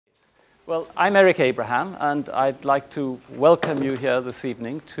Well, I'm Eric Abraham, and I'd like to welcome you here this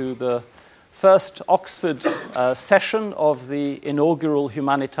evening to the first Oxford session of the inaugural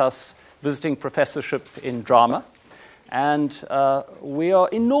Humanitas Visiting Professorship in Drama. And we are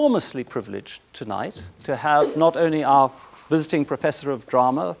enormously privileged tonight to have not only our visiting professor of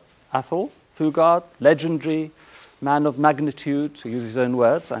drama, Athol, Furgard, legendary man of magnitude, to use his own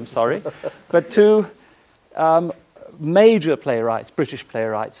words, I'm sorry, but two major playwrights, British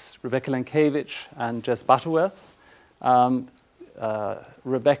playwrights, Rebecca Lenkiewicz and Jess Butterworth.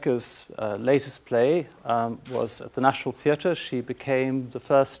 Rebecca's latest play was at the National Theatre. She became the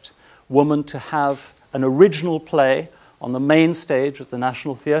first woman to have an original play on the main stage at the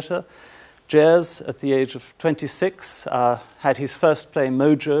National Theatre. Jez, at the age of 26, had his first play,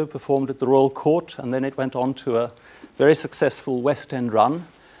 Mojo, performed at the Royal Court, and then it went on to a very successful West End run.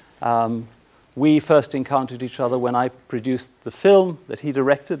 We first encountered each other when I produced the film that he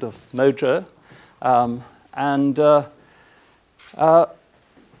directed of Mojo.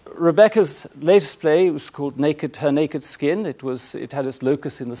 Rebecca's latest play was called Her Naked Skin. It had its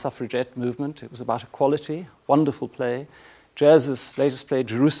locus in the suffragette movement. It was about equality, wonderful play. Jez's latest play,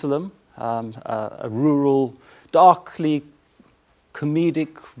 Jerusalem, a rural, darkly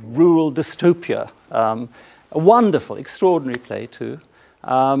comedic rural dystopia. A wonderful, extraordinary play too.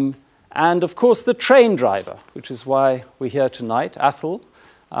 And of course, The Train Driver, which is why we're here tonight, Athol,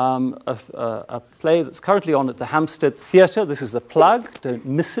 a play that's currently on at the Hampstead Theatre. This is a plug, don't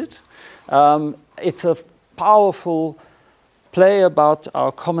miss it. It's a powerful play about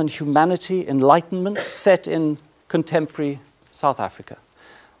our common humanity, enlightenment, set in contemporary South Africa.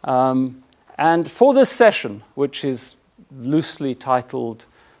 And for this session, which is loosely titled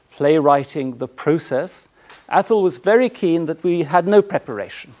Playwriting the Process, Athol was very keen that we had no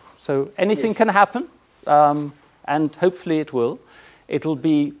preparation. So anything can happen, and hopefully it will. It'll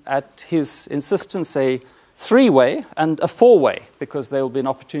be, at his insistence, a three-way and a four-way, because there will be an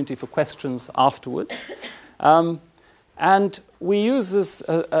opportunity for questions afterwards. And we use this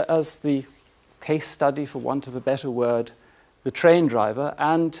as the case study, for want of a better word, The Train Driver.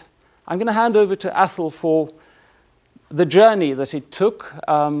 And I'm going to hand over to Athol for the journey that it took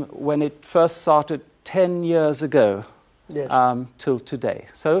when it first started 10 years ago. Yes. Till today.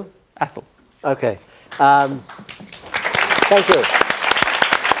 So, Athol. Okay. Thank you.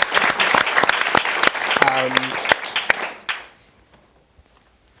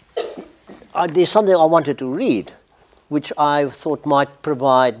 There's something I wanted to read, which I thought might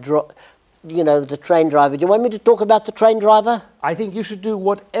provide, the train driver. Do you want me to talk about the train driver? I think you should do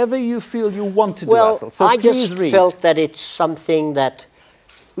whatever you feel you want to do, Athol. So I please just read. Felt that it's something that,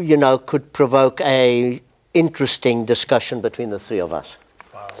 could provoke a interesting discussion between the three of us.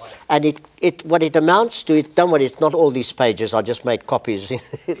 And what it amounts to, don't worry, it's not all these pages. I just made copies in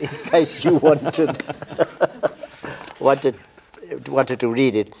case you wanted to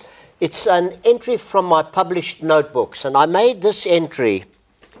read it. It's an entry from my published notebooks, and I made this entry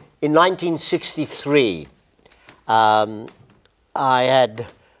in 1963. I had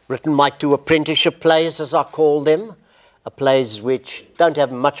written my two apprenticeship plays, as I call them, plays which don't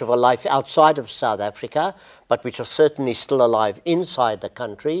have much of a life outside of South Africa, but which are certainly still alive inside the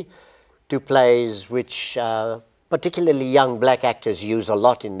country. Two plays which particularly young black actors use a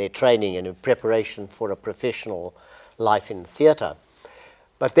lot in their training and in preparation for a professional life in theatre.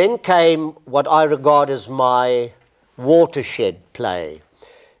 But then came what I regard as my watershed play.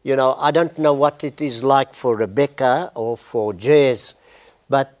 I don't know what it is like for Rebecca or for Jez,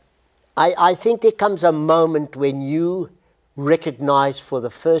 but I think there comes a moment when you recognize for the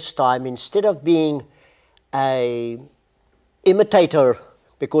first time, instead of being an imitator,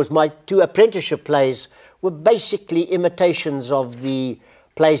 because my two apprenticeship plays were basically imitations of the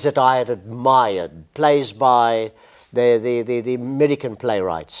plays that I had admired, plays by the American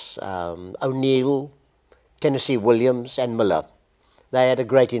playwrights, O'Neill, Tennessee Williams, and Miller. They had a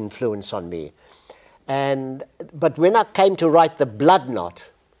great influence on me. But when I came to write The Blood Knot,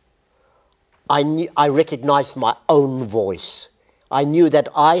 I recognized my own voice. I knew that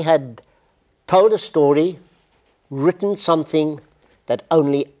I had told a story, written something that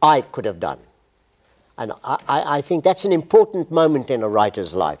only I could have done. And I think that's an important moment in a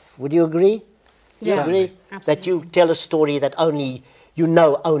writer's life. Would you agree? Yeah. You agree? Absolutely. That you tell a story that only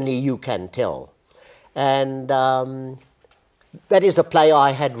you can tell. And that is a play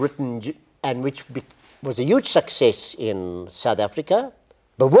I had written and which was a huge success in South Africa,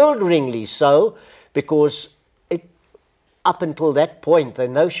 bewilderingly so, because up until that point, the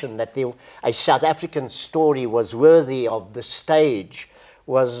notion that a South African story was worthy of the stage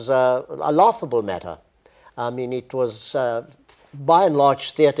was a laughable matter. I mean, it was by and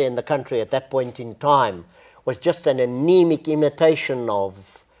large, theatre in the country at that point in time was just an anemic imitation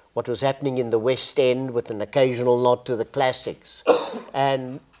of what was happening in the West End with an occasional nod to the classics.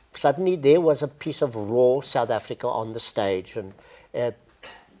 And suddenly there was a piece of raw South Africa on the stage, and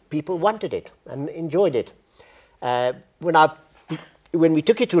people wanted it and enjoyed it. When we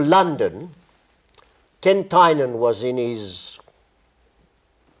took it to London, Ken Tynan was in his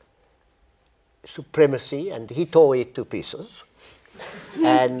supremacy, and he tore it to pieces.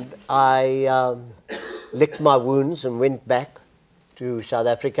 And I licked my wounds and went back to South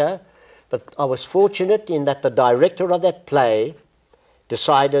Africa. But I was fortunate in that the director of that play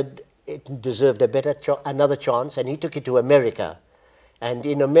decided it deserved another chance, and he took it to America. And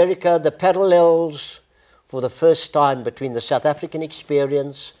in America, the parallels for the first time between the South African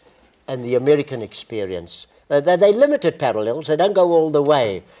experience and the American experience. They're limited parallels, they don't go all the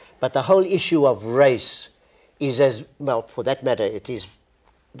way, but the whole issue of race is as, well, for that matter, it is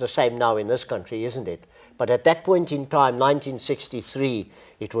the same now in this country, isn't it? But at that point in time, 1963,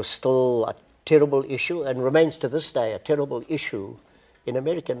 it was still a terrible issue and remains to this day a terrible issue in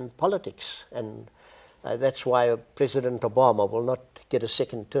American politics. And that's why President Obama will not get a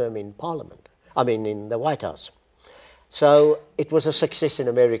second term in Parliament. In the White House. So it was a success in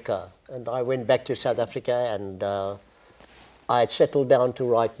America, and I went back to South Africa, and I had settled down to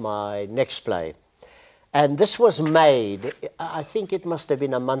write my next play. And this was made, I think it must have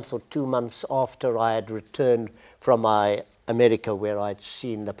been a month or 2 months after I had returned from America, where I'd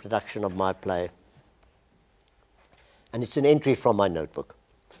seen the production of my play. And it's an entry from my notebook.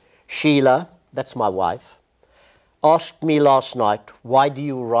 Sheila, that's my wife, asked me last night, why do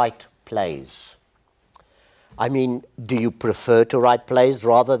you write plays? Do you prefer to write plays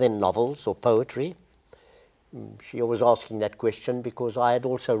rather than novels or poetry? She was asking that question because I had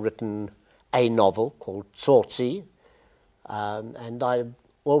also written a novel called Tsotsi, and I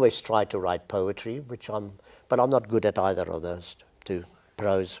always try to write poetry, but I'm not good at either of those two,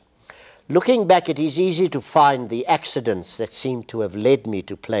 prose. Looking back, it is easy to find the accidents that seem to have led me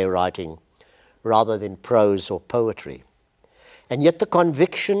to playwriting rather than prose or poetry. And yet the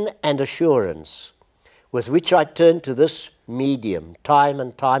conviction and assurance with which I turn to this medium time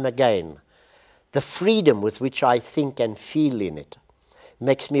and time again, the freedom with which I think and feel in it,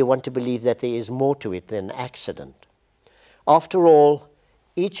 makes me want to believe that there is more to it than accident. After all,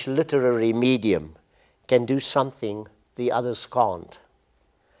 each literary medium can do something the others can't.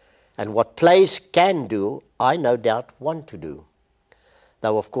 And what plays can do, I no doubt want to do.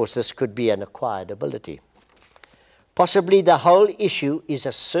 Though, of course, this could be an acquired ability. Possibly the whole issue is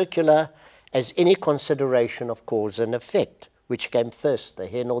as circular as any consideration of cause and effect, which came first, the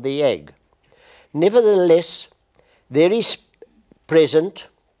hen or the egg. Nevertheless, there is present,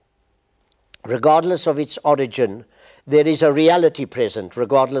 regardless of its origin, there is a reality present,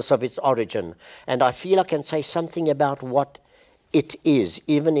 regardless of its origin. And I feel I can say something about what it is,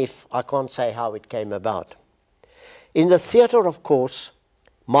 even if I can't say how it came about. In the theatre, of course,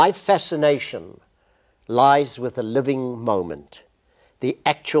 my fascination lies with the living moment, the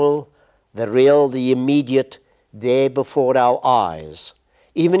actual, the real, the immediate, there before our eyes,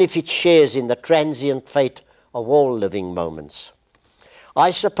 even if it shares in the transient fate of all living moments.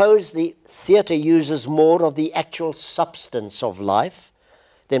 I suppose the theatre uses more of the actual substance of life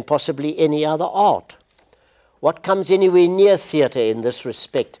than possibly any other art. What comes anywhere near theatre in this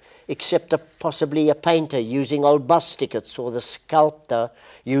respect, except possibly a painter using old bus tickets or the sculptor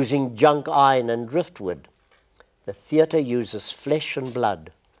using junk iron and driftwood? The theatre uses flesh and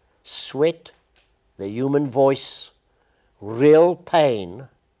blood, sweat, the human voice, real pain,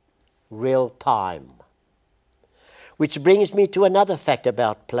 real time. Which brings me to another fact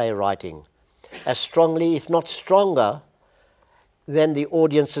about playwriting. As strongly, if not stronger, than the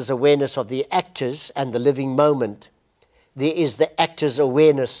audience's awareness of the actors and the living moment, there is the actor's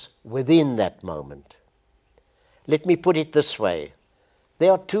awareness within that moment. Let me put it this way.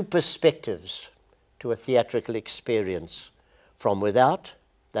 There are two perspectives to a theatrical experience. From without,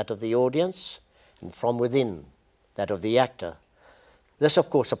 that of the audience, and from within, that of the actor. This,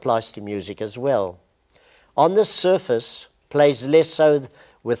 of course, applies to music as well. On the surface, plays less so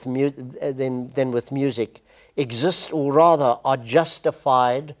than with music, exist, or rather are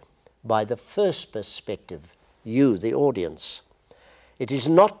justified by the first perspective, you, the audience. It is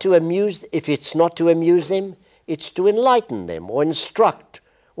not to amuse, if it's not to amuse them, it's to enlighten them or instruct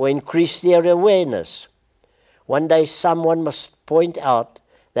or increase their awareness. One day someone must point out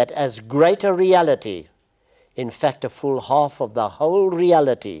that as greater reality, in fact a full half of the whole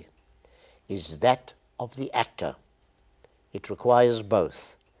reality, is that of the actor. It requires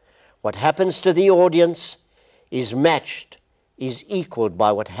both. What happens to the audience is matched is equaled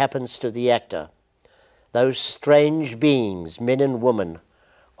by what happens to the actor. Those strange beings, men and women,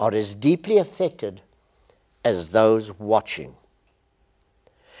 are as deeply affected as those watching.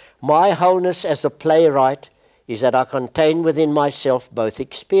 My wholeness as a playwright is that I contain within myself both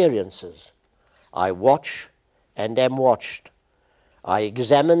experiences. I watch and am watched. I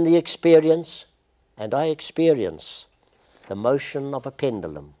examine the experience and I experience the motion of a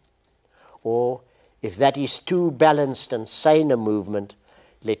pendulum. Or, if that is too balanced and sane a movement,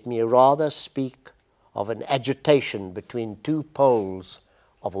 let me rather speak of an agitation between two poles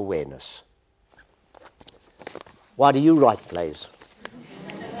of awareness. Why do you write plays?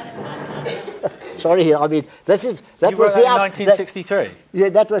 Sorry, I mean, that you was wrote that in 1963? Yeah,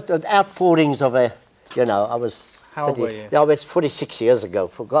 that was the outpourings of a, I was... How old were you? Yeah, I was 46 years ago,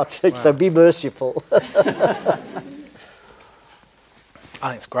 for God's sake, so be merciful. I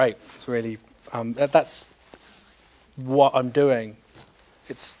think it's great. It's really, that's what I'm doing.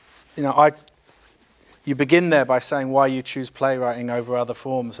 It's, you begin there by saying why you choose playwriting over other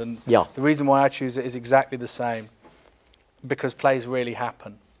forms, and the reason why I choose it is exactly the same, because plays really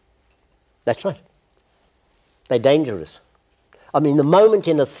happen. That's right. They're dangerous. I mean, the moment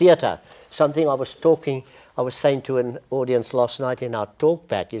in a theatre, something I was saying to an audience last night in our talk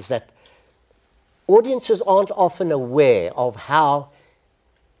back, is that audiences aren't often aware of how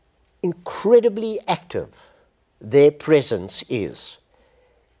incredibly active their presence is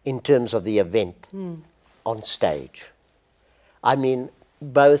in terms of the event on stage. I mean,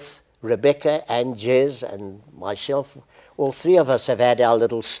 both Rebecca and Jez and myself, all three of us have had our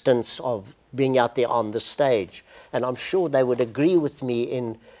little stints of being out there on the stage. And I'm sure they would agree with me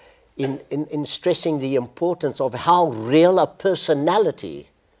in stressing the importance of how real a personality,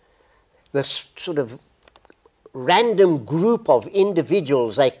 this sort of random group of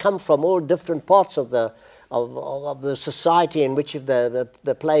individuals, they come from all different parts of the society in which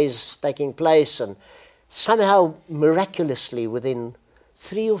the play is taking place, and somehow miraculously within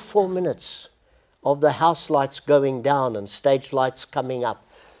 3 or 4 minutes of the house lights going down and stage lights coming up,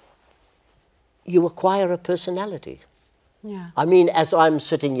 you acquire a personality. Yeah. I mean, as I'm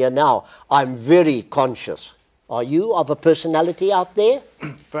sitting here now, I'm very conscious. Are you of a personality out there?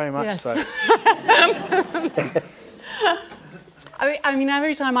 Very much so. I mean,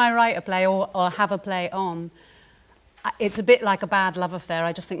 every time I write a play or have a play on, it's a bit like a bad love affair.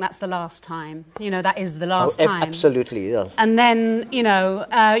 I just think that's the last time. That is the last time. Absolutely, yeah. And then, you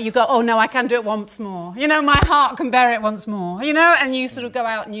go, oh, no, I can do it once more. My heart can bear it once more, and you sort of go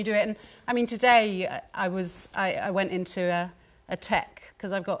out and you do it. And I mean, today I went into a tech,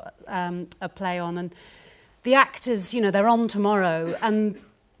 because I've got a play on, and the actors, they're on tomorrow, and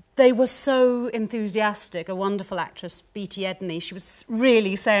they were so enthusiastic. A wonderful actress, B.T. Edney, she was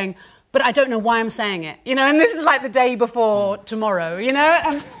really saying, but I don't know why I'm saying it, and this is like the day before tomorrow,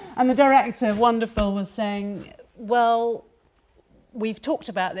 and the director, wonderful, was saying, well, we've talked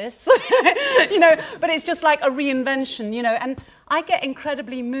about this, but it's just like a reinvention, and I get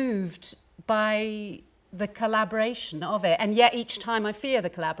incredibly moved by the collaboration of it, and yet each time I fear the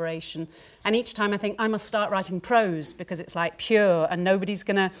collaboration, and each time I think I must start writing prose because it's like pure and nobody's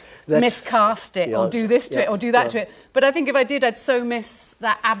going to miscast it or do this to it or do that to it. But I think if I did, I'd so miss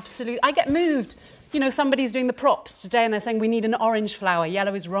that absolute... I get moved. Somebody's doing the props today and they're saying we need an orange flower,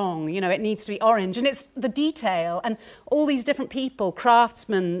 yellow is wrong, it needs to be orange. And it's the detail and all these different people,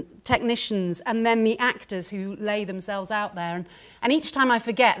 craftsmen, technicians, and then the actors who lay themselves out there. And each time I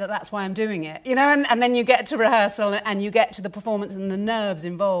forget that that's why I'm doing it, and then you get to rehearsal and you get to the performance and the nerves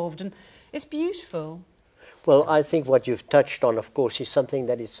involved, and it's beautiful. Well, I think what you've touched on, of course, is something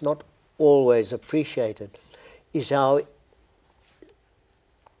that is not always appreciated, is how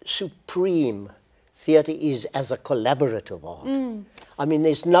supreme theatre is as a collaborative art. I mean,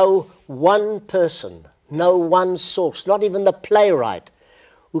 there's no one person, no one source, not even the playwright,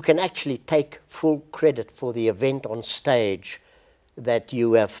 who can actually take full credit for the event on stage that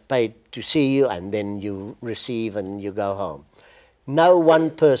you have paid to see you and then you receive and you go home. No one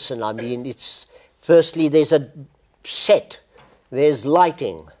person. I mean, it's firstly there's a set, there's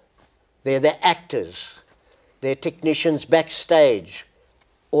lighting, there are the actors, there are technicians backstage,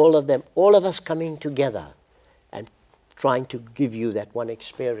 all of them, all of us coming together and trying to give you that one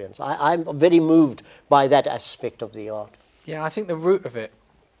experience. I'm very moved by that aspect of the art. Yeah, I think the root of it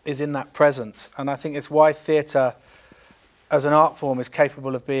is in that presence, and I think it's why theatre as an art form is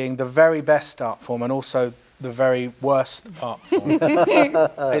capable of being the very best art form and also the very worst art form.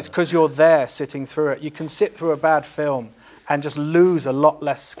 It's because you're there sitting through it. You can sit through a bad film and just lose a lot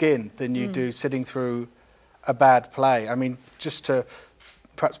less skin than you do sitting through a bad play. I mean, just to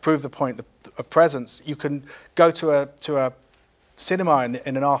perhaps prove the point of presence, you can go to cinema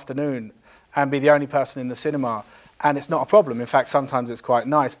in an afternoon and be the only person in the cinema, and it's not a problem. In fact, sometimes it's quite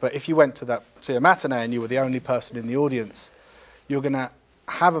nice. But if you went to see a matinee and you were the only person in the audience, you're going to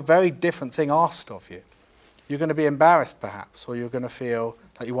have a very different thing asked of you. You're going to be embarrassed, perhaps, or you're going to feel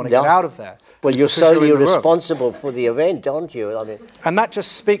like you want to get out of there. Well, you're solely responsible for the event, aren't you? I mean, and that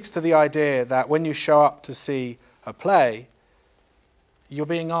just speaks to the idea that when you show up to see a play, you're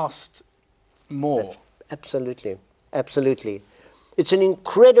being asked more. Absolutely, absolutely. It's an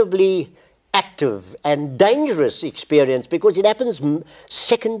incredibly active and dangerous experience because it happens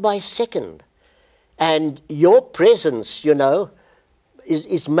second by second. And your presence, you know,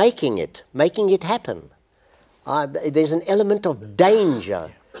 is making it happen. There's an element of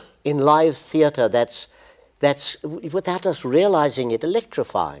danger in live theatre that's, without us realizing it,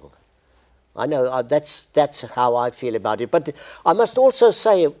 electrifying. I know that's how I feel about it. But I must also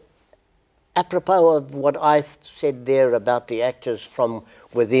say, apropos of what I said there about the actors from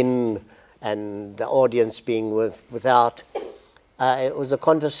within and the audience being without, it was a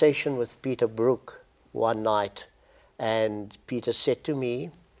conversation with Peter Brook one night, and Peter said to me,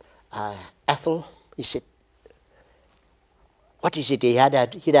 Athol, he said, what is it? He'd had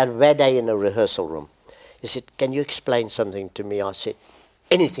a bad day in the rehearsal room. He said, can you explain something to me? I said,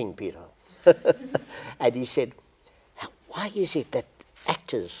 anything, Peter. And he said, why is it that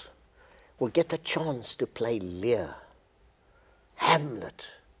actors will get a chance to play Lear, Hamlet,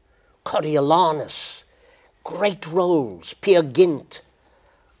 Coriolanus, great roles, Peer Gynt,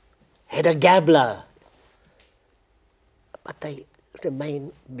 Hedda Gabler, but they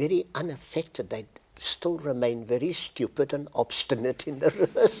remain very unaffected. They still remain very stupid and obstinate in the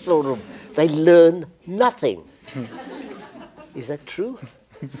rehearsal room. They learn nothing. Is that true?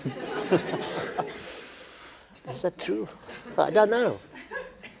 Is that true? I don't know.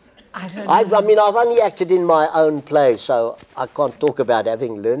 I don't know. I mean, I've only acted in my own play, so I can't talk about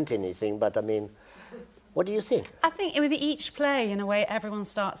having learnt anything, but I mean, what do you think? I think with each play, in a way, everyone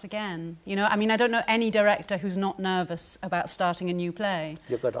starts again. You know, I mean, I don't know any director who's not nervous about starting a new play.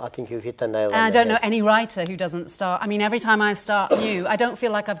 I think you've hit the nail on the And I don't know head. any writer who doesn't start. I mean, every time I start new, I don't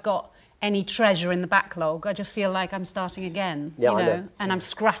feel like I've got any treasure in the backlog. I just feel like I'm starting again, Yeah, you I know, know. and I'm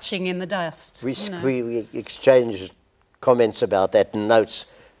scratching in the dust. We, you know. we exchanged comments about that and notes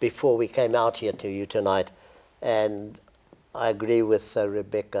before we came out here to you tonight, and I agree with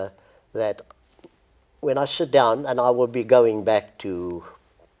Rebecca that when I sit down, and I will be going back to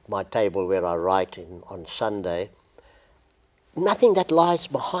my table where I write on Sunday, nothing that lies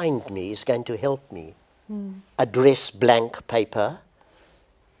behind me is going to help me address blank paper.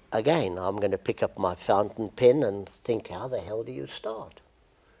 Again, I'm going to pick up my fountain pen and think, how the hell do you start?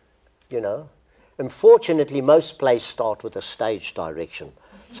 You know? Unfortunately, most plays start with a stage direction.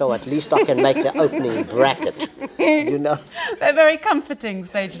 So at least I can make the opening bracket, you know. They're very comforting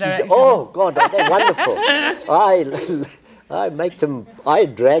stage directions. Oh, God, they're wonderful. I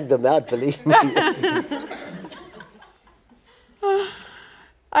drag them out, believe me.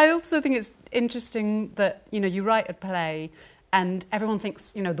 I also think it's interesting that, you know, you write a play and everyone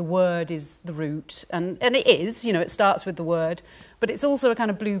thinks, you know, the word is the root. And it is, you know, it starts with the word. But it's also a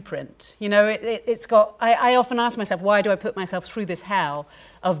kind of blueprint. You know, it's got... I often ask myself, why do I put myself through this hell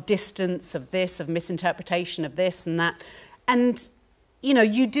of distance, of this, of misinterpretation, of this and that? And, you know,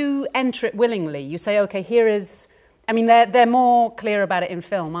 you do enter it willingly. You say, OK, here is... I mean, they're more clear about it in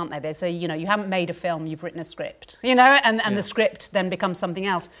film, aren't they? They say, you know, you haven't made a film, you've written a script, you know, and the script then becomes something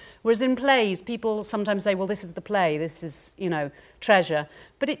else. Whereas in plays, people sometimes say, well, this is the play, this is, you know, treasure.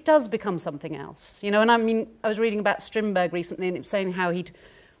 But it does become something else, you know. And I mean, I was reading about Strindberg recently and it was saying how he'd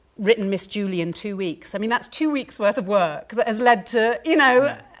written Miss Julie in 2 weeks. I mean, that's 2 weeks worth of work that has led to, you know,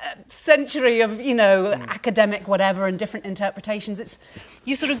 a century of, you know, academic whatever and different interpretations. It's,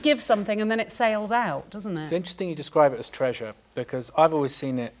 you sort of give something and then it sails out, doesn't it? It's interesting you describe it as treasure, because I've always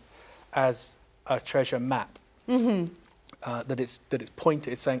seen it as a treasure map. That it's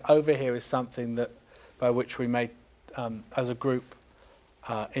pointed, it's saying over here is something that by which we may, as a group,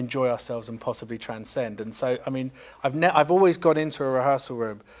 enjoy ourselves and possibly transcend. And so, I mean, I've always got into a rehearsal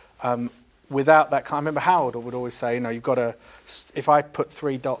room without that kind. I remember Howard would always say, you know, you've got to. If I put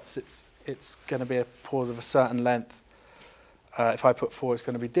 3 dots, it's going to be a pause of a certain length. If I put 4, it's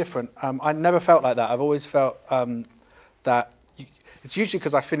going to be different. I never felt like that. I've always felt that it's usually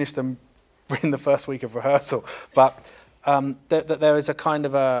because I finished them in the first week of rehearsal, but that there is a kind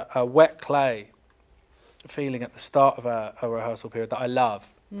of a wet clay feeling at the start of a rehearsal period that I love.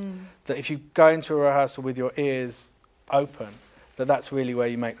 That if you go into a rehearsal with your ears open, that's really where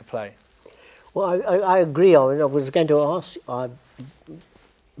you make the play. Well, I agree. I was going to ask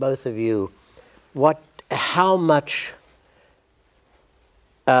both of you, how much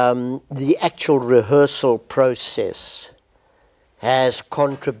the actual rehearsal process has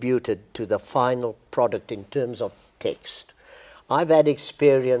contributed to the final product in terms of text. I've had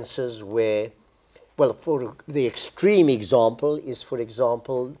experiences where, well, for the extreme example is, for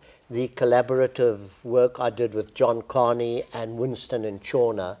example, the collaborative work I did with John Carney and Winston and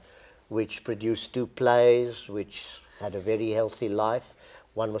Chawner, which produced 2 plays which had a very healthy life.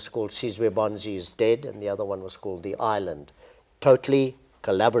 One was called Sizwe Bonzi is Dead, and the other one was called The Island. Totally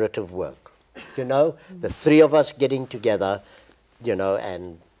collaborative work. You know, the 3 of us getting together, you know,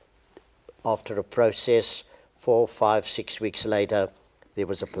 and after a process, 4, 5, 6 weeks later, there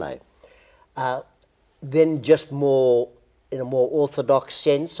was a play. Then just more, in a more orthodox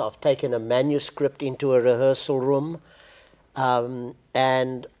sense, I've taken a manuscript into a rehearsal room,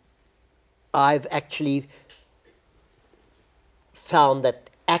 and I've actually found that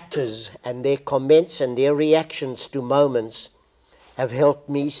actors and their comments and their reactions to moments have helped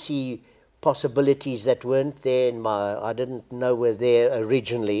me see possibilities that weren't there in I didn't know were there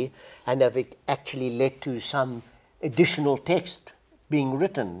originally, and have actually led to some additional text being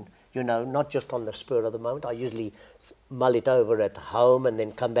written, you know, not just on the spur of the moment. I usually mull it over at home and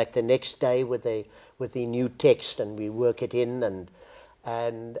then come back the next day with the new text, and we work it in,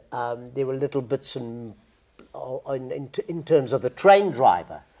 and there were little bits in terms of the train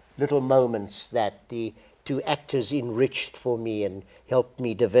driver, little moments that the 2 actors enriched for me and helped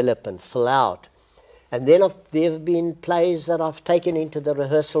me develop and fill out. And then there have been plays that I've taken into the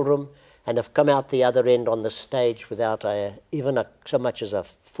rehearsal room and have come out the other end on the stage without even so much as a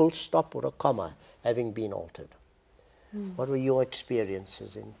full stop or a comma having been altered. What were your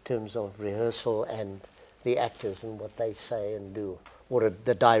experiences in terms of rehearsal and the actors and what they say and do, or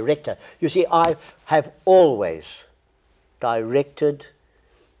the director? You see, I have always directed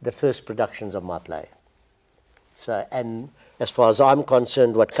the first productions of my play. So, and as far as I'm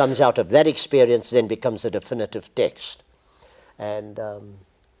concerned, what comes out of that experience then becomes the definitive text. And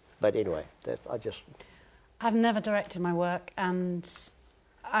but anyway, I've never directed my work, and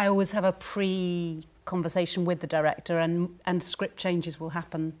I always have a pre-conversation with the director, and script changes will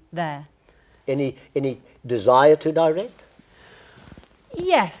happen there. Any desire to direct?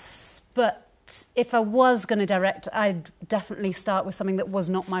 Yes, but if I was going to direct, I'd definitely start with something that was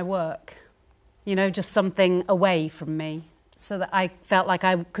not my work. You know, just something away from me, so that I felt like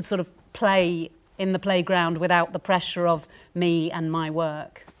I could sort of play in the playground without the pressure of me and my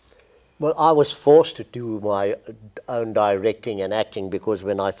work. Well, I was forced to do my own directing and acting, because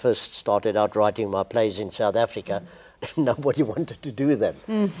when I first started out writing my plays in South Africa, nobody wanted to do them,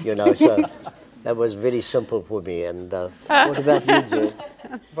 you know, so that was very simple for me. And what about you, Jez?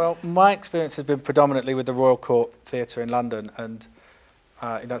 Well, my experience has been predominantly with the Royal Court Theatre in London, and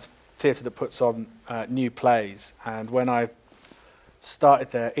that's a theatre that puts on new plays. And when I started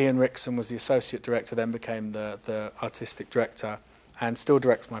there, Ian Rickson was the associate director, then became the artistic director, and still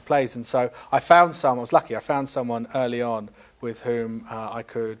directs my plays. And so I was lucky, I found someone early on with whom I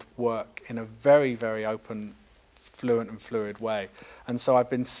could work in a very, very open, fluent and fluid way. And so I've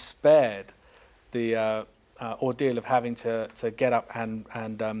been spared the ordeal of having to get up and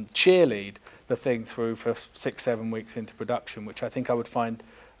cheerlead the thing through for 6-7 weeks into production, which I think I would find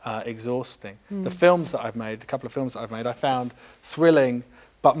exhausting. The films that I've made, the couple of films that I've made, I found thrilling,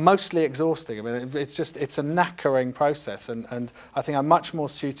 but mostly exhausting. I mean, it's a knackering process, and I think I'm much more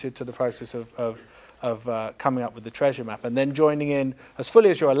suited to the process of coming up with the treasure map and then joining in as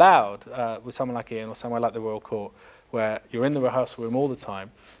fully as you're allowed with someone like Ian or somewhere like the Royal Court, where you're in the rehearsal room all the time.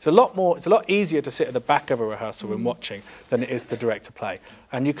 It's a lot easier to sit at the back of a rehearsal room watching than it is to direct a play.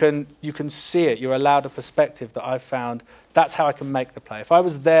 And you can see it. You're allowed a perspective that I've found. That's how I can make the play. If I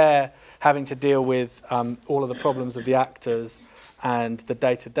was there having to deal with all of the problems of the actors and the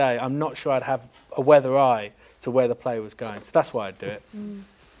day-to-day, I'm not sure I'd have a weather eye to where the play was going. So that's why I'd do it.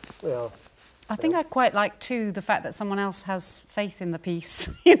 Well, I think I quite like, too, the fact that someone else has faith in the piece,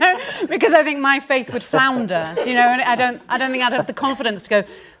 you know, because I think my faith would flounder, you know, and I don't think I'd have the confidence to go,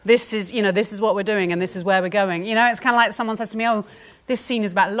 this is what we're doing and this is where we're going. You know, it's kind of like someone says to me, oh, this scene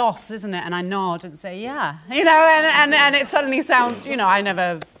is about loss, isn't it? And I nod and say, yeah, you know, and it suddenly sounds, you know, I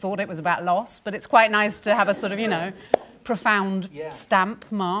never thought it was about loss, but it's quite nice to have a sort of, you know, profound stamp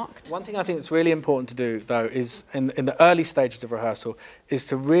marked. One thing I think that's really important to do, though, is in the early stages of rehearsal, is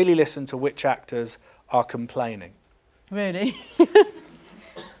to really listen to which actors are complaining. Really?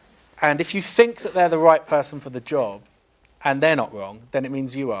 And if you think that they're the right person for the job, and they're not wrong, then it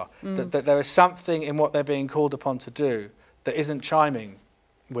means you are. That there is something in what they're being called upon to do that isn't chiming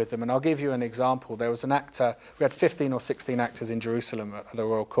with them. And I'll give you an example. There was an actor, we had 15 or 16 actors in Jerusalem at the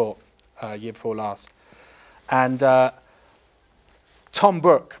Royal Court year before last. And Tom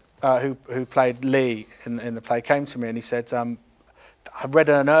Brooke, who played Lee in the play, came to me and he said, I read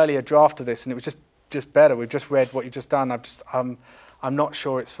an earlier draft of this and it was just better. We've just read what you've just done. I'm not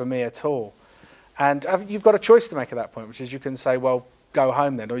sure it's for me at all. And you've got a choice to make at that point, which is you can say, well, go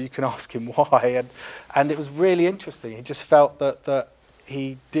home then, or you can ask him why. And it was really interesting. He just felt that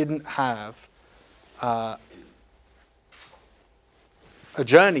he didn't have a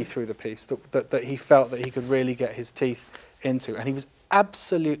journey through the piece that he felt that he could really get his teeth into. And he was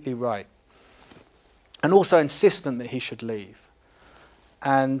absolutely right. And also insistent that he should leave.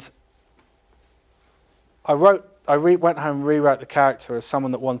 And I went home and rewrote the character as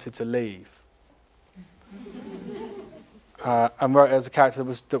someone that wanted to leave. And wrote it as a character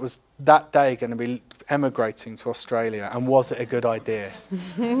that was that day going to be emigrating to Australia, and was it a good idea?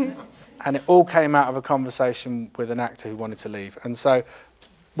 And it all came out of a conversation with an actor who wanted to leave. And so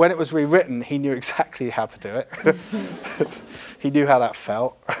when it was rewritten, he knew exactly how to do it. He knew how that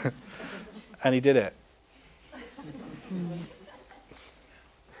felt. And he did it.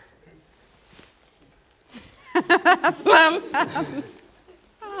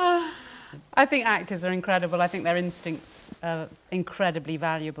 I think actors are incredible. I think their instincts are incredibly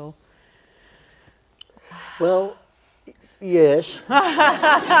valuable. Well, yes.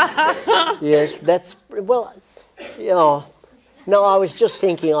 Yes, that's, well, yeah. No, I was just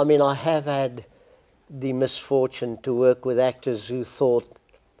thinking, I mean, I have had the misfortune to work with actors who thought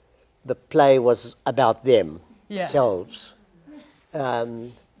the play was about themselves.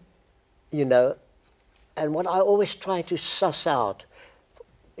 You know, and what I always try to suss out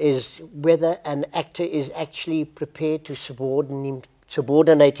is whether an actor is actually prepared to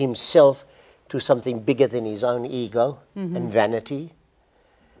subordinate himself to something bigger than his own ego and vanity,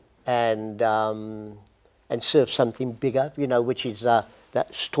 and serve something bigger, you know, which is that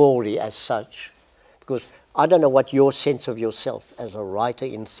story as such. Because I don't know what your sense of yourself as a writer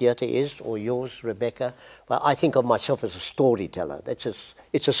in theatre is, or yours, Rebecca, but I think of myself as a storyteller.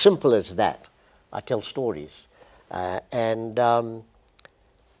 It's as simple as that. I tell stories.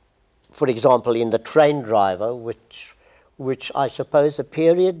 For example, in The Train Driver, which I suppose a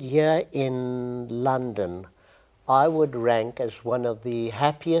period here in London, I would rank as one of the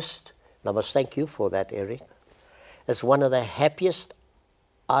happiest, and I must thank you for that, Eric, as one of the happiest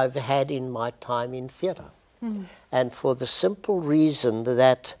I've had in my time in theatre. And for the simple reason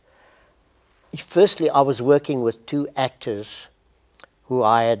that, firstly, I was working with two actors who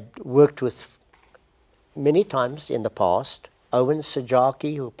I had worked with many times in the past, Owen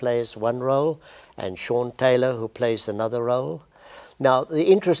Sajaki, who plays one role, and Sean Taylor, who plays another role. Now, the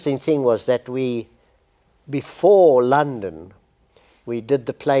interesting thing was that before London, we did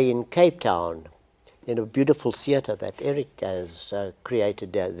the play in Cape Town, in a beautiful theatre that Eric has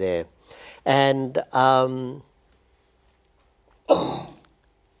created there. And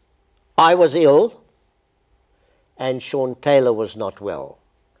I was ill, and Sean Taylor was not well.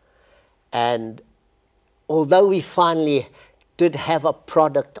 And although we finally did have a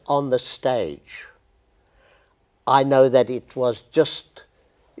product on the stage, I know that it wasn't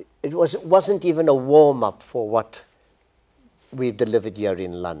even a warm-up for what we've delivered here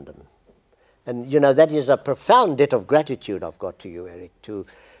in London. And, you know, that is a profound debt of gratitude I've got to you, Eric, to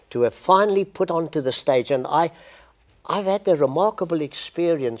have finally put onto the stage. And I've had the remarkable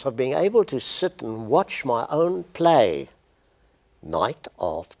experience of being able to sit and watch my own play night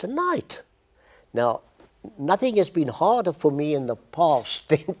after night. Now, nothing has been harder for me in the past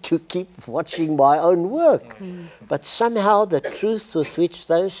than to keep watching my own work. But somehow the truth with which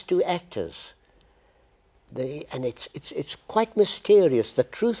those two actors, and it's quite mysterious, the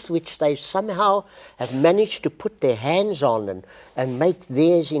truth which they somehow have managed to put their hands on and make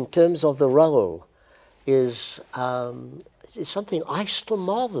theirs in terms of the role is something I still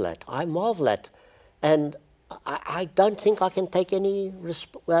marvel at. I marvel at. And I don't think I can take any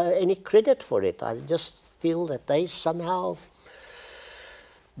credit for it. I just feel that they somehow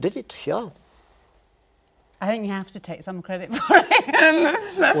did it, yeah. I think you have to take some credit for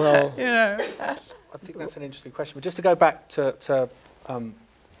it. Well, you know. I think that's an interesting question. But just to go back to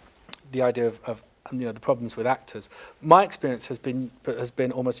the idea of the problems with actors, my experience has been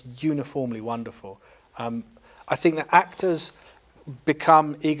almost uniformly wonderful. I think that actors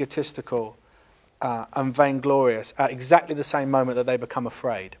become egotistical and vainglorious at exactly the same moment that they become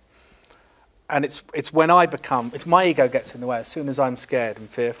afraid. And it's when it's my ego gets in the way as soon as I'm scared and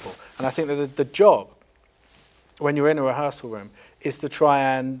fearful. And I think that the job, when you're in a rehearsal room, is to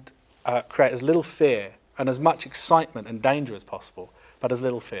try and create as little fear and as much excitement and danger as possible, but as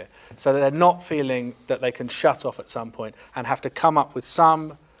little fear. So that they're not feeling that they can shut off at some point and have to come up with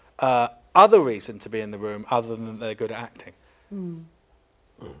some other reason to be in the room other than they're good at acting.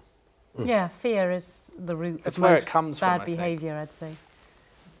 Yeah, fear is the root That's of where it most comes from, I bad think. behaviour, I'd say.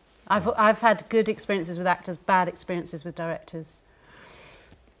 I've had good experiences with actors, bad experiences with directors.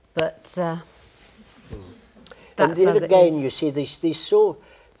 But And that's then as again, it is. you see,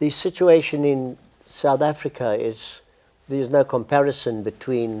 the situation in South Africa is, there's no comparison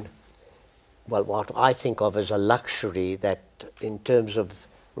between, well, what I think of as a luxury, that in terms of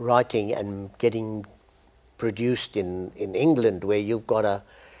writing and getting produced in England, where you've got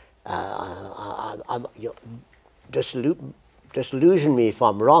disillusion me if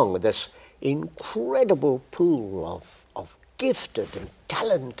I'm wrong, this incredible pool of gifted and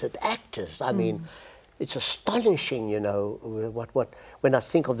talented actors. I mean, it's astonishing, you know, when I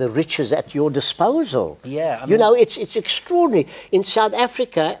think of the riches at your disposal. Yeah, I you mean- know, it's extraordinary. In South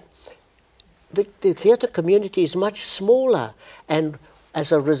Africa, the theatre community is much smaller, and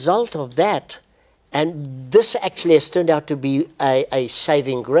as a result of that, and this actually has turned out to be a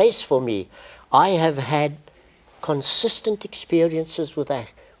saving grace for me, I have had consistent experiences with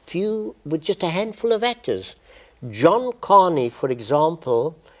just a handful of actors. John Carney, for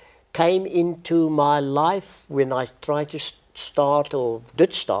example, came into my life when I tried to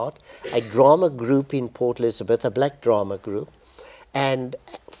did start a drama group in Port Elizabeth, a black drama group. And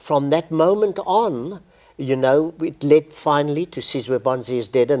from that moment on, you know, it led finally to Sizwe Bonzi is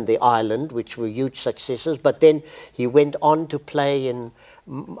Dead and The Island, which were huge successes. But then he went on to play in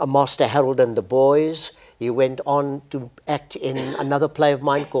Master Harold and the Boys. He went on to act in another play of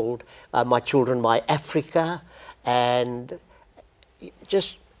mine called My Children, My Africa. And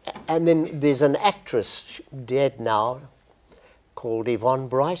then there's an actress, dead now, called Yvonne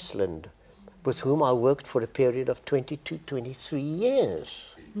Bryceland, with whom I worked for a period of 22, 23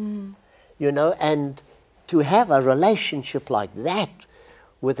 years. You know, and to have a relationship like that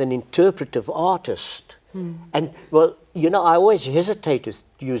with an interpretive artist. And, well, you know, I always hesitate to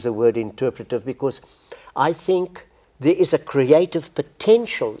use the word interpretive, because I think there is a creative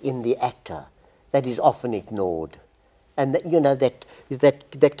potential in the actor that is often ignored. And that, you know,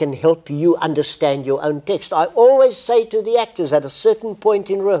 that can help you understand your own text. I always say to the actors at a certain point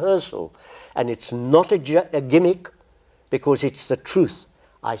in rehearsal, and it's not a gimmick, because it's the truth.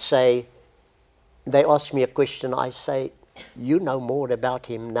 I say, they ask me a question, I say, you know more about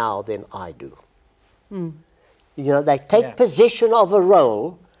him now than I do. You know, they take possession of a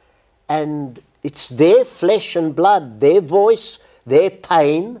role, and it's their flesh and blood, their voice, their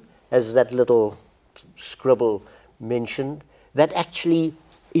pain, as that little scribble mentioned, that actually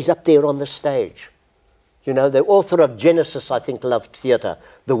is up there on the stage. You know, the author of Genesis, I think, loved theatre.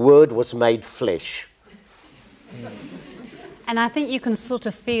 The Word was made flesh. And I think you can sort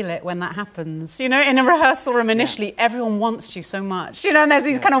of feel it when that happens. You know, in a rehearsal room initially, everyone wants you so much. You know, and there's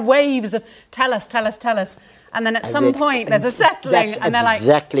these kind of waves of tell us, tell us, tell us. And then at some point there's a settling, and they're like,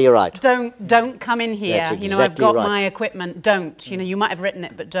 exactly right. Don't come in here. That's You know, I've exactly got right. my equipment. Don't. You know, you might have written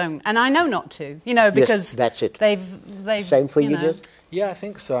it, but don't. And I know not to. You know, because that's it. They've Same for you, know. Jess? Yeah, I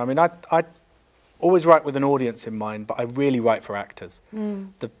think so. I mean, I always write with an audience in mind, but I really write for actors.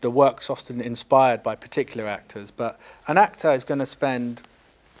 The work's often inspired by particular actors, but an actor is going to spend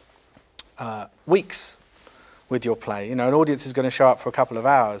weeks with your play. You know, an audience is going to show up for a couple of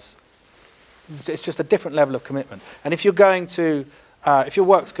hours. It's just a different level of commitment. And if you're going to, if your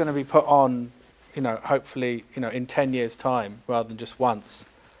work's going to be put on, you know, hopefully, you know, in 10 years' time rather than just once,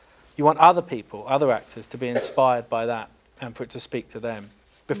 you want other people, other actors, to be inspired by that and for it to speak to them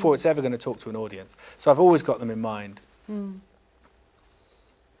before it's ever going to talk to an audience. So I've always got them in mind.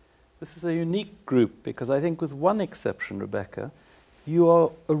 This is a unique group, because I think with one exception, Rebecca, you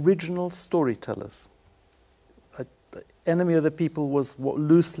are original storytellers. Enemy of the People was what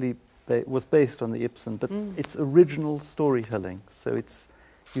loosely was based on the Ibsen, but it's original storytelling. So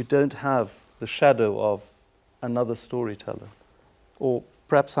you don't have the shadow of another storyteller. Or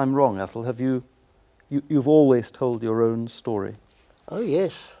perhaps I'm wrong, Athol. You've always told your own story. Oh,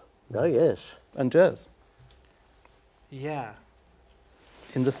 yes. Oh, yes. And Jazz, Yeah.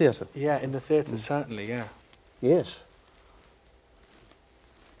 in the theatre. Yeah, in the theatre, certainly, yeah. Yes.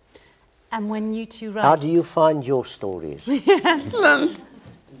 And when you two write... How do you find your stories?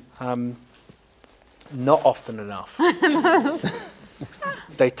 Not often enough.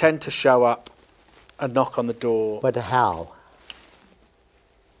 They tend to show up and knock on the door. But how?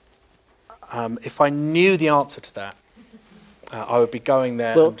 If I knew the answer to that, I would be going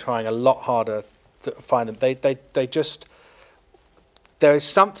there and trying a lot harder to find them. They just... There is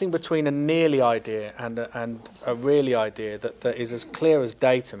something between a nearly idea and a really idea that is as clear as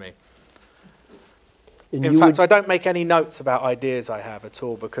day to me. In fact, I don't make any notes about ideas I have at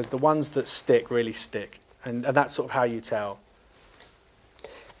all, because the ones that stick really stick. And that's sort of how you tell.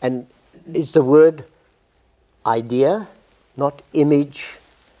 And is the word idea, not image.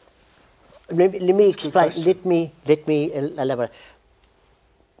 Let me explain. Let me elaborate.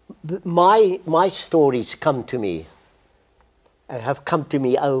 My stories come to me. Have come to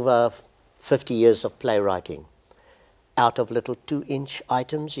me over 50 years of playwriting, out of little 2-inch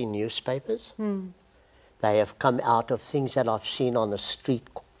items in newspapers. They have come out of things that I've seen on a street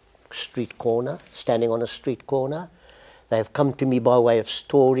corner, standing on a street corner. They have come to me by way of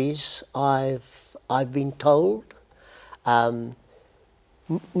stories I've been told.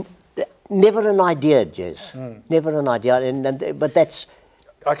 Never an idea, Jez. Never an idea. But that's.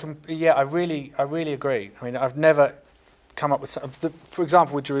 I really agree. I mean, I've never come up with for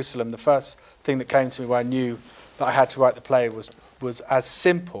example, with Jerusalem, the first thing that came to me where I knew that I had to write the play was as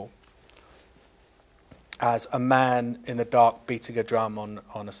simple as a man in the dark beating a drum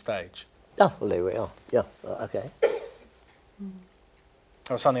on a stage. Oh, well, there we are. Yeah, okay. That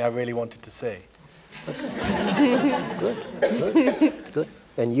was something I really wanted to see. Good.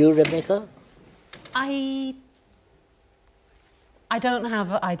 And you, Rebecca? I don't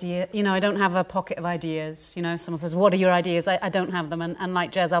have idea, I don't have a pocket of ideas. Someone says, what are your ideas? I don't have them. And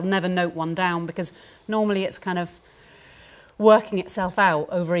like Jez, I'll never note one down because normally it's kind of working itself out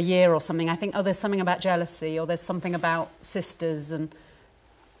over a year or something. I think, there's something about jealousy or there's something about sisters.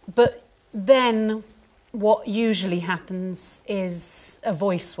 But then what usually happens is a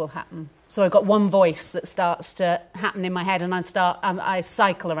voice will happen. So I've got one voice that starts to happen in my head and I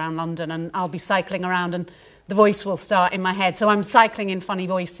cycle around London and I'll be cycling around and the voice will start in my head. So I'm cycling in funny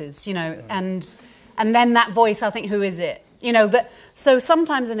voices, and then that voice, I'll think, who is it? But so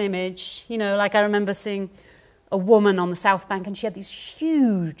sometimes an image, like I remember seeing a woman on the South Bank and she had these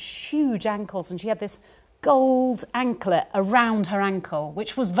huge, huge ankles and she had this gold anklet around her ankle,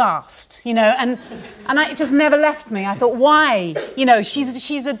 which was vast, and it just never left me. I thought, why?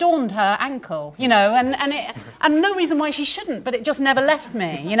 She's adorned her ankle, and no reason why she shouldn't, but it just never left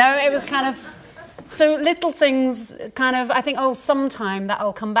me, It was kind of. So little things kind of, I think, sometime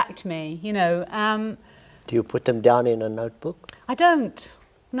that'll come back to me, Do you put them down in a notebook? I don't,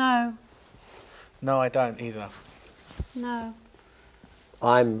 no. No, I don't either. No.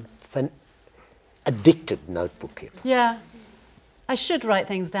 I'm addicted notebook keeper. Yeah. I should write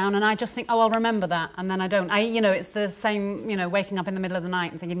things down and I just think, I'll remember that, and then I don't. It's the same, waking up in the middle of the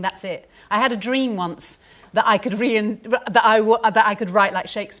night and thinking, that's it. I had a dream once that I could that I could write like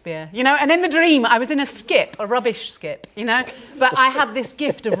Shakespeare, and in the dream I was in a rubbish skip, but I had this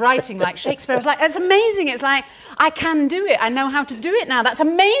gift of writing like Shakespeare. I was like, it's amazing. It's like, I can do it. I know how to do it now. That's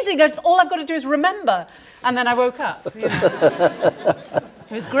amazing. All I've got to do is remember. And then I woke up.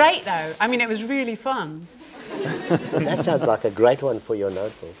 It was great though. I mean, it was really fun. That sounds like a great one for your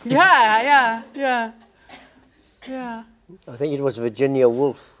notebook. Yeah. I think it was Virginia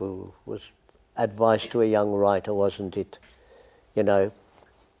Woolf who was advice to a young writer, wasn't it? Get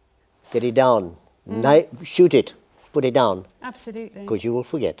it down. Shoot it. Put it down. Absolutely. Because you will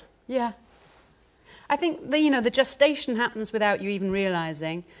forget. Yeah. I think the gestation happens without you even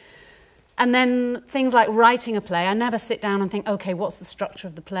realising. And then things like writing a play, I never sit down and think, okay, what's the structure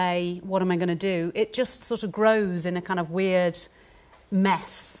of the play? What am I going to do? It just sort of grows in a kind of weird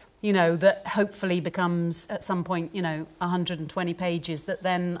mess, that hopefully becomes at some point, 120 pages that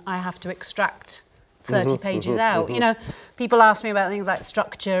then I have to extract 30 pages out. People ask me about things like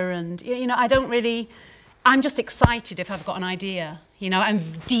structure and, I'm just excited if I've got an idea. I'm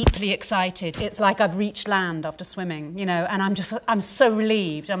deeply excited. It's like I've reached land after swimming, and I'm so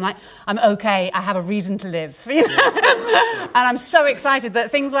relieved. I'm like, I'm okay, I have a reason to live, And I'm so excited that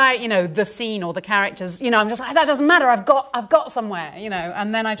things like, the scene or the characters, I'm just like, that doesn't matter, I've got somewhere,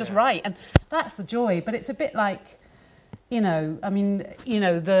 and then I just write. And that's the joy, but it's a bit like,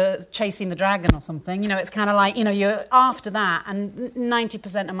 the chasing the dragon or something, it's kind of like, you're after that, and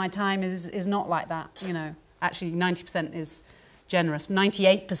 90% of my time is not like that, Actually, 90% is generous.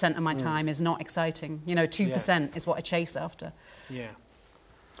 98% of my time is not exciting. 2% is what I chase after. Yeah.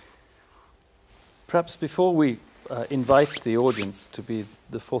 Perhaps before we invite the audience to be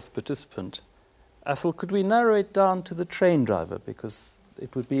the fourth participant, Athol, could we narrow it down to the train driver? Because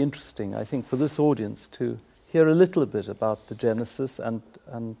it would be interesting, I think, for this audience to hear a little bit about the genesis and...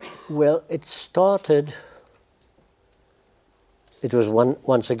 Well, it started... It was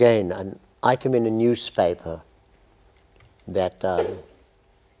once again an item in a newspaper that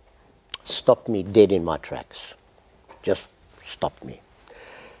stopped me dead in my tracks. Just stopped me.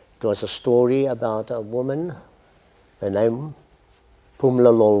 It was a story about a woman, her name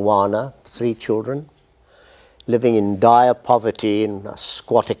Pumla Lolwana, 3 children, living in dire poverty in a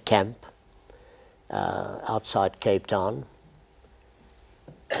squatter camp outside Cape Town.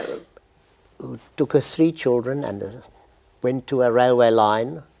 who took her 3 children and went to a railway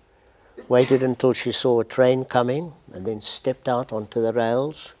line, waited until she saw a train coming, and then stepped out onto the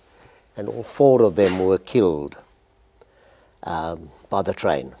rails, and all 4 of them were killed by the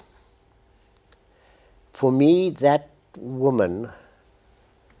train. For me, that woman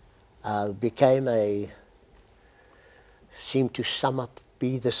seemed to sum up,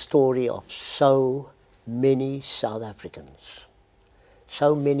 be the story of so many South Africans,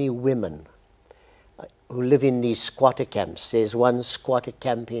 so many women who live in these squatter camps. There's one squatter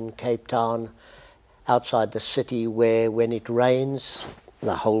camp in Cape Town, outside the city, where when it rains,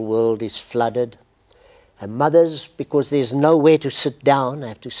 the whole world is flooded. And mothers, because there's nowhere to sit down,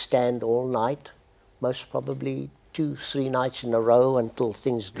 have to stand all night, most probably 2-3 nights in a row until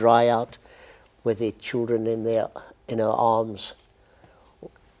things dry out, with their children in her arms,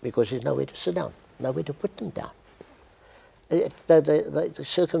 because there's nowhere to sit down, nowhere to put them down. The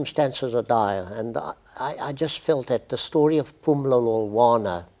circumstances are dire, and I just felt that the story of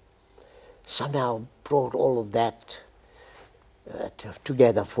Pumla somehow brought all of that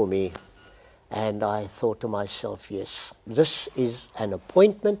together for me. And I thought to myself, yes, this is an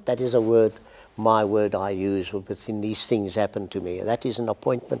appointment. That is a word, my word I use within these things happen to me. That is an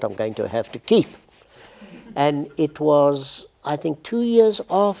appointment I'm going to have to keep. And it was, I think, 2 years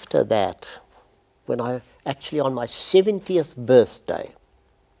after that, when I actually on my 70th birthday,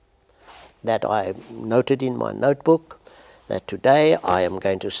 that I noted in my notebook that today I am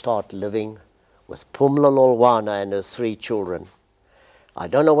going to start living with Pumla Lolwana and her 3 children. I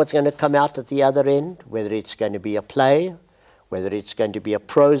don't know what's going to come out at the other end, whether it's going to be a play, whether it's going to be a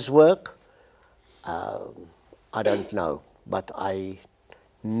prose work. I don't know, but I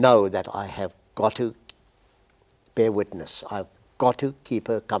know that I have got to bear witness. I've got to keep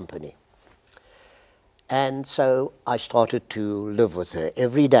her company. And so I started to live with her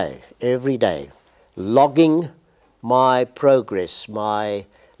every day, logging my progress, my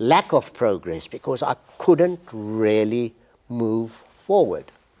lack of progress, because I couldn't really move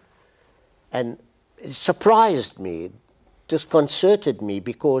forward. And it surprised me, disconcerted me,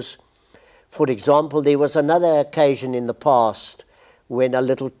 because, for example, there was another occasion in the past when a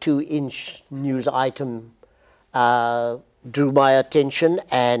little 2-inch news item drew my attention,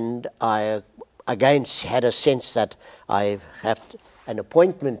 and I again had a sense that I have an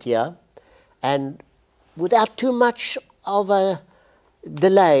appointment here, and without too much of a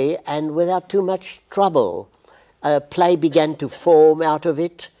delay and without too much trouble, a play began to form out of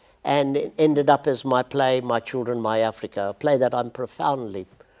it, and it ended up as my play, My Children, My Africa, a play that I'm profoundly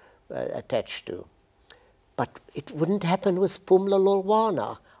attached to. But it wouldn't happen with Pumla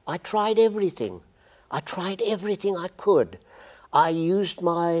Lolwana. I tried everything. I could. I used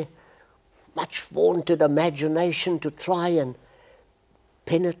my much vaunted imagination to try and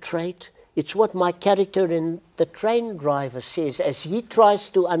penetrate. It's what my character in The Train Driver says as he tries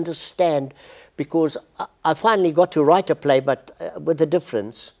to understand, because I finally got to write a play, but with a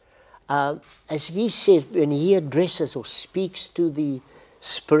difference. As he says, when he addresses or speaks to the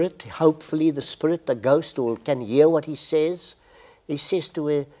spirit, hopefully the spirit, the ghost, or can hear what he says to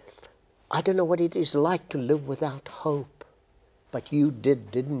her, I don't know what it is like to live without hope, but you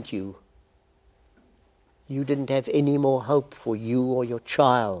did, didn't you? You didn't have any more hope for you or your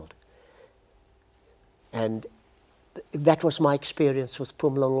child. And that was my experience with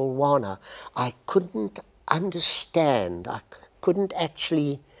Pumla Lolwana. I couldn't understand, I couldn't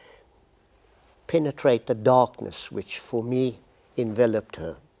actually penetrate the darkness which for me enveloped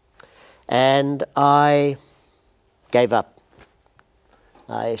her. And I gave up.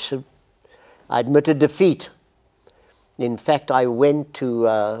 I admitted defeat. In fact, I went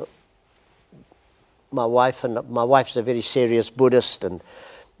to my wife, and my wife's a very serious Buddhist, and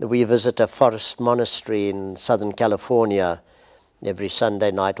we visit a forest monastery in Southern California every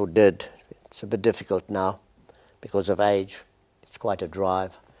Sunday night, or did. It's a bit difficult now because of age. It's quite a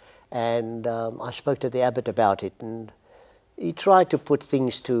drive. And I spoke to the abbot about it, and he tried to put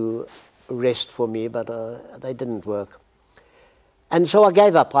things to rest for me, but they didn't work. And so I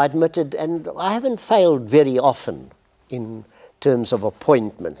gave up, I admitted, and I haven't failed very often in terms of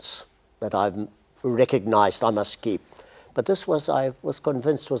appointments that I've recognized I must keep. But this was, I was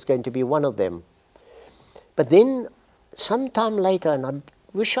convinced, was going to be one of them. But then, sometime later, and I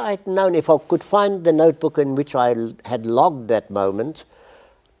wish I had known, if I could find the notebook in which I had logged that moment,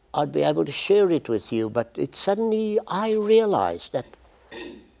 I'd be able to share it with you. But it suddenly, I realized that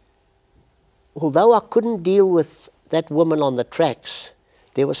although I couldn't deal with that woman on the tracks,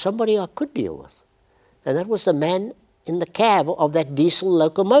 there was somebody I could deal with. And that was the man in the cab of that diesel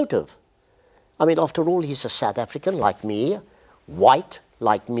locomotive. I mean, after all, he's a South African like me, white,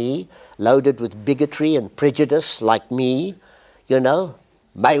 like me, loaded with bigotry and prejudice, like me, you know,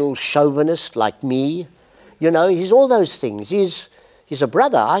 male chauvinist, like me. You know, he's all those things. He's a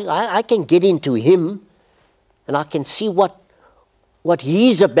brother. I can get into him, and I can see what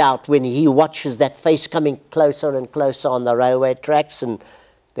he's about when he watches that face coming closer and closer on the railway tracks, and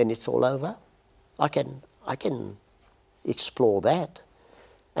then it's all over. I can explore that.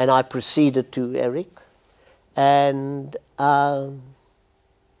 And I proceeded to Eric, and that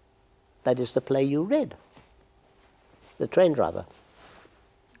is the play you read, The Train Driver.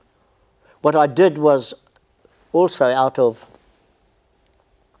 What I did was also out of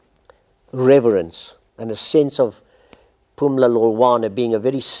reverence and a sense of Pumla Lolwana being a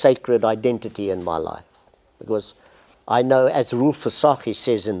very sacred identity in my life. Because I know, as Rolf Versace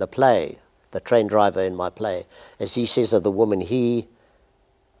says in the play, the train driver in my play, as he says of the woman,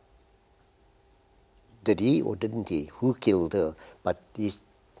 did he or didn't he? Who killed her? But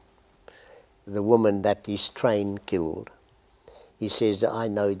the woman that his train killed. He says, I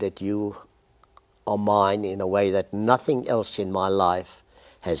know that you are mine in a way that nothing else in my life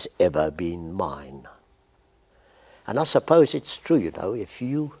has ever been mine. And I suppose it's true, you know, if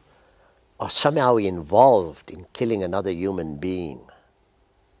you are somehow involved in killing another human being,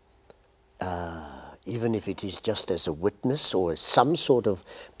 even if it is just as a witness or some sort of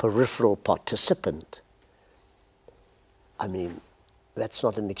peripheral participant, I mean, that's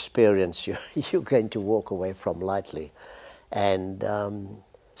not an experience you're going to walk away from lightly. And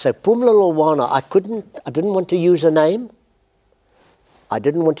so Pumla Lolwana, I didn't want to use a name. I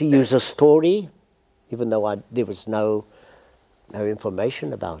didn't want to use a story, even though there was no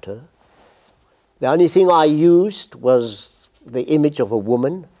information about her. The only thing I used was the image of a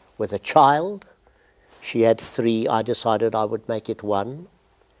woman with a child. She had 3. I decided I would make it 1.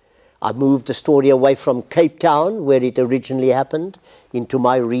 I moved the story away from Cape Town, where it originally happened, into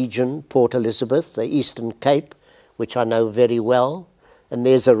my region, Port Elizabeth, the Eastern Cape, which I know very well. And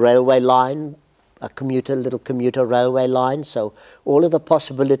there's a railway line, a little commuter railway line, so all of the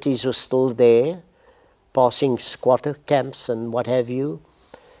possibilities were still there, passing squatter camps and what have you.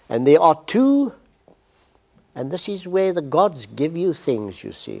 And there are 2, and this is where the gods give you things,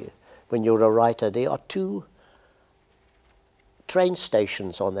 you see, when you're a writer. There are 2 train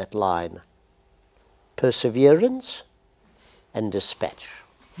stations on that line, Perseverance and Dispatch.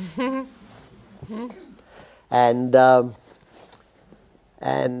 And there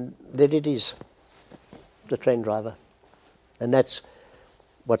it is, The Train Driver. And that's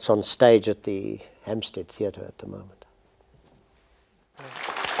what's on stage at the Hampstead Theatre at the moment.